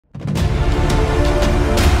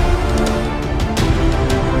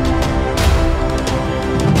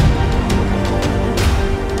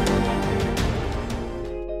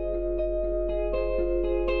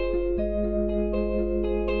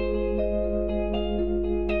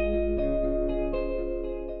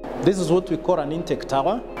This is what we call an intake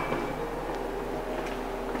tower.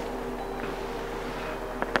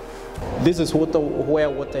 This is where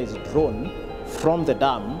water is drawn from the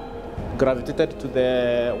dam, gravitated to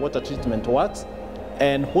the water treatment works.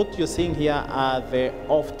 And what you're seeing here are the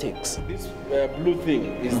offtakes. This blue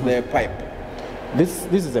thing is the pipe. This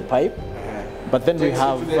is a pipe, but then we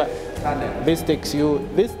have this takes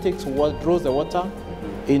what draws the water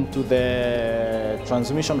into the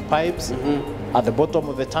transmission pipes at the bottom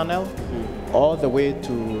of the tunnel, all the way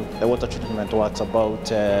to the water treatment works about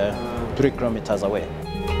 3 kilometers away.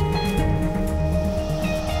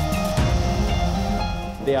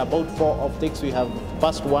 There are about 4 offtakes. We have the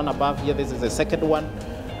first one above here, this is the second one.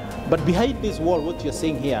 But behind this wall, what you're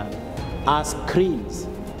seeing here are screens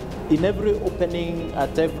in every opening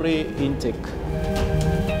at every intake.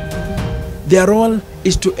 Their role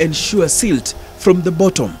is to ensure silt from the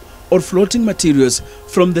bottom or floating materials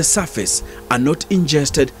from the surface are not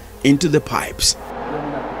ingested into the pipes.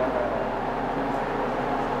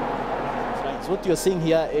 What you're seeing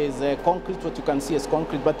here is concrete. What you can see is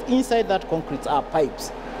concrete, but inside that concrete are pipes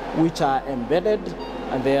which are embedded,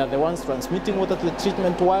 and they are the ones transmitting water to the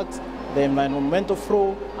treatment works, the environmental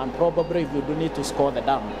flow, and probably if you do need to score the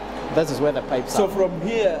dam. That is where the pipes are. So from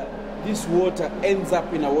here, this water ends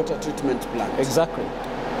up in a water treatment plant? Exactly.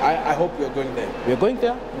 I hope you're going there. We're going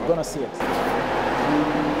there. We're going to see it.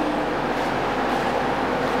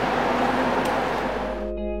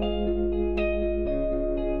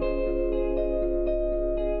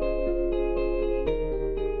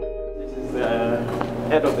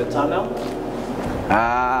 Head of the tunnel.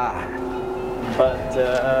 But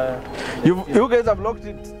you guys have locked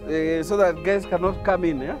it so that guys cannot come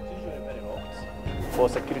in, yeah? It's usually very locked for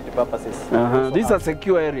security purposes. This is a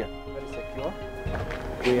secure area. Very secure.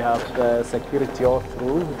 We have security all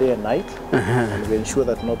through, day and night, and we ensure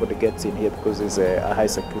that nobody gets in here because it's a high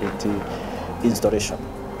security installation.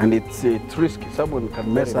 And it's risky. Someone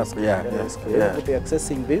can mess up. Everybody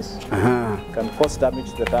accessing this can cause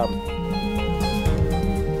damage to the dam.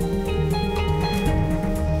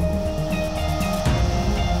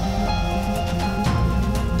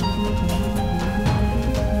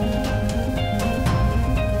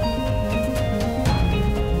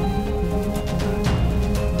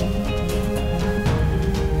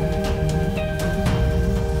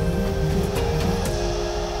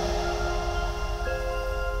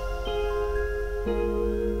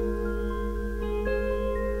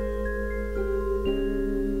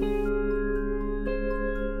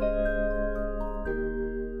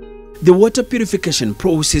 The water purification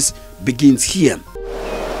process begins here.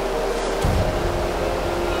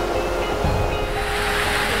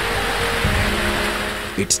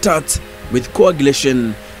 It starts with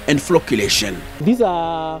coagulation and flocculation. These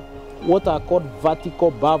are what are called vertical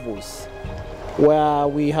bubbles, where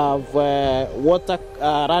we have water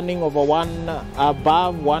running over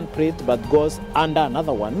above one plate but goes under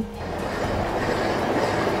another one.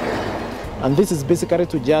 And this is basically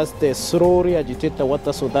to just slowly agitate the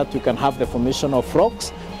water so that we can have the formation of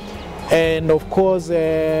rocks. And of course,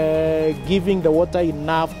 giving the water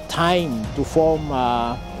enough time to form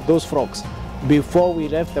those rocks before we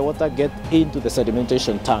let the water get into the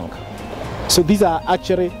sedimentation tank. So these are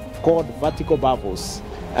actually called vertical bubbles.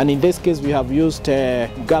 And in this case, we have used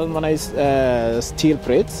galvanized steel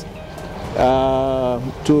plates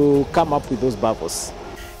to come up with those bubbles.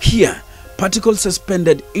 Here, particles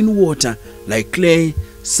suspended in water like clay,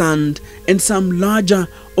 sand, and some larger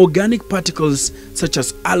organic particles such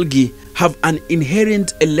as algae have an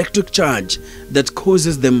inherent electric charge that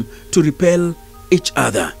causes them to repel each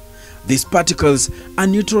other. These particles are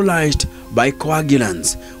neutralized by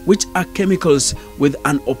coagulants, which are chemicals with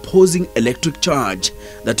an opposing electric charge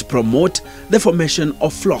that promote the formation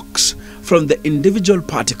of flocks from the individual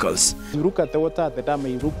particles. You look at the water at the dam,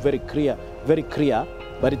 it looks very clear,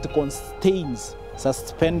 but it contains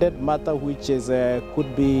suspended matter, which is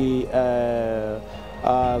could be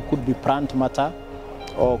plant matter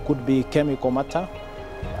or could be chemical matter,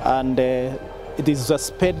 and it is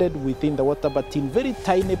suspended within the water, but in very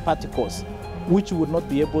tiny particles, which we would not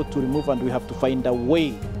be able to remove, and we have to find a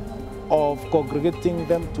way of congregating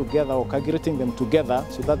them together or coagulating them together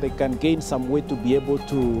so that they can gain some way to be able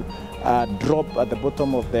to drop at the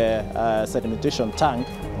bottom of the sedimentation tank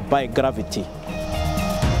by gravity.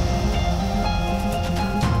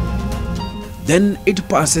 Then it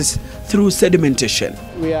passes through sedimentation.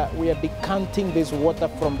 We are decanting this water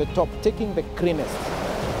from the top, taking the cleanest.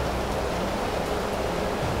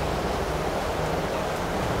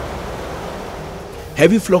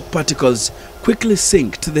 Heavy flock particles quickly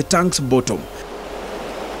sink to the tank's bottom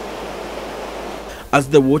as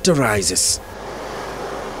the water rises.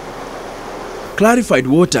 Clarified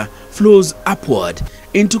water flows upward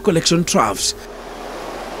into collection troughs.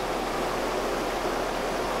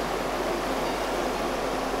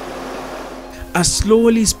 As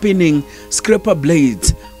slowly spinning scraper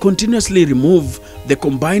blades continuously remove the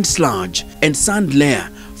combined sludge and sand layer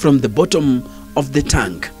from the bottom of the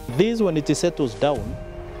tank. This, when it settles down,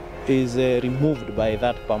 is removed by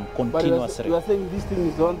that pump continuously. But you are saying this thing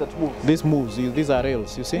is the one that moves? This moves. These are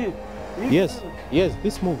rails, you see? Yes, yes,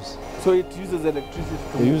 this moves. So it uses electricity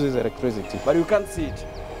to move? It uses electricity. But you can't see it?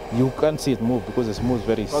 You can't see it move because it moves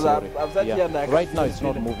very slowly. Right now it's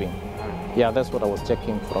not moving. Yeah, that's what I was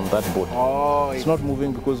checking from that board. Oh, it's not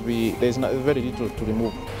moving because there's very little to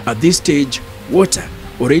remove. At this stage, water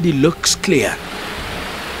already looks clear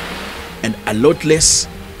and a lot less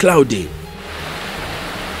cloudy.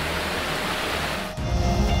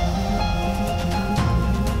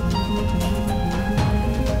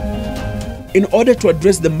 In order to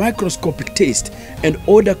address the microscopic taste and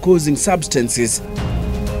odor-causing substances,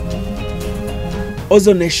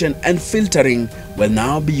 ozonation and filtering will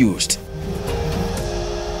now be used.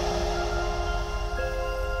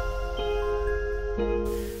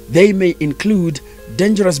 They may include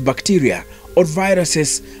dangerous bacteria or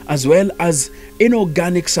viruses as well as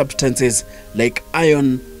inorganic substances like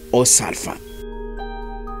iron or sulfur.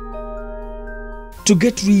 To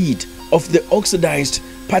get rid of the oxidized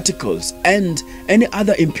particles and any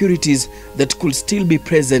other impurities that could still be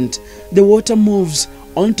present, the water moves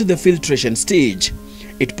onto the filtration stage.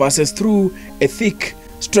 It passes through a thick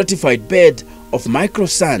stratified bed of micro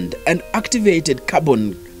sand and activated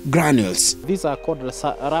carbon granules. These are called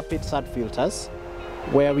rapid SAD filters,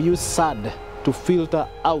 where we use SAD to filter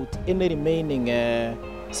out any remaining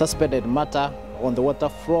suspended matter on the water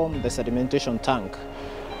from the sedimentation tank.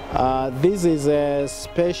 This is a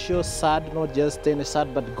special SAD, not just any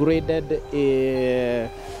SAD, but graded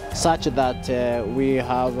such that we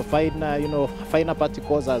have finer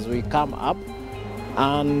particles as we come up.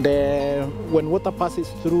 And when water passes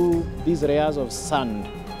through these layers of sand,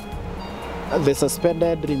 the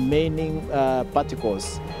suspended remaining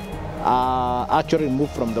particles are actually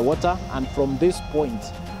removed from the water, and from this point,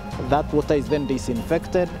 that water is then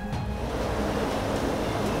disinfected.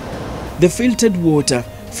 The filtered water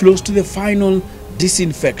flows to the final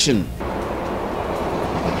disinfection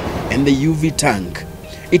in the UV tank.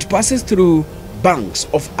 It passes through banks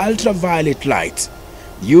of ultraviolet light.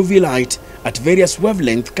 UV light at various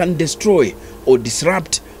wavelengths can destroy or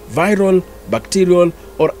disrupt viral, bacterial,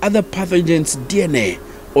 or other pathogens' DNA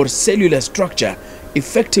or cellular structure,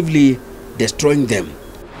 effectively destroying them.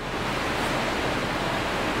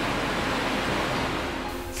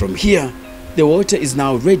 From here, the water is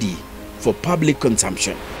now ready for public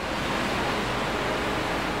consumption.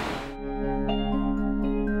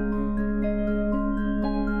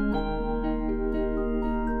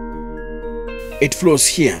 It flows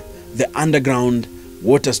here, the underground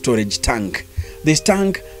water storage tank. This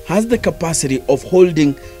tank has the capacity of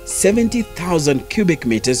holding 70,000 cubic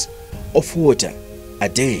meters of water a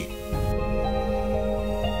day.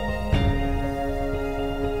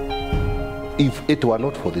 If it were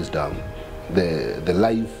not for this dam, the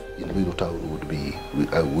life in Ruiru town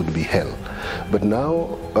would be hell. But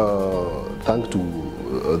now, thanks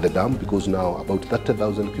to the dam, because now about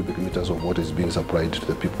 30,000 cubic meters of water is being supplied to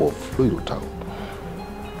the people of Ruiru town.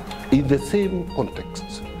 In the same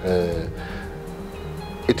context,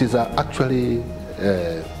 it is actually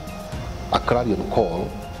a clarion call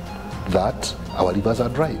that our rivers are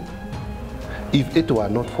drying. If it were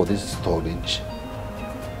not for this storage,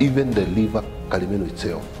 even the river Karimenu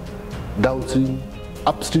itself, downstream,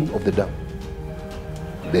 upstream of the dam,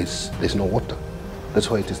 there's no water. That's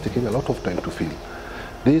why it is taking a lot of time to fill.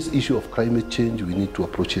 This issue of climate change, we need to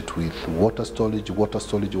approach it with water storage, water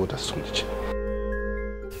storage, water storage.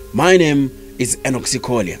 My name is Enoch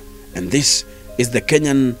Sikolia, and this is the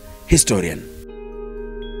Kenyan Historian.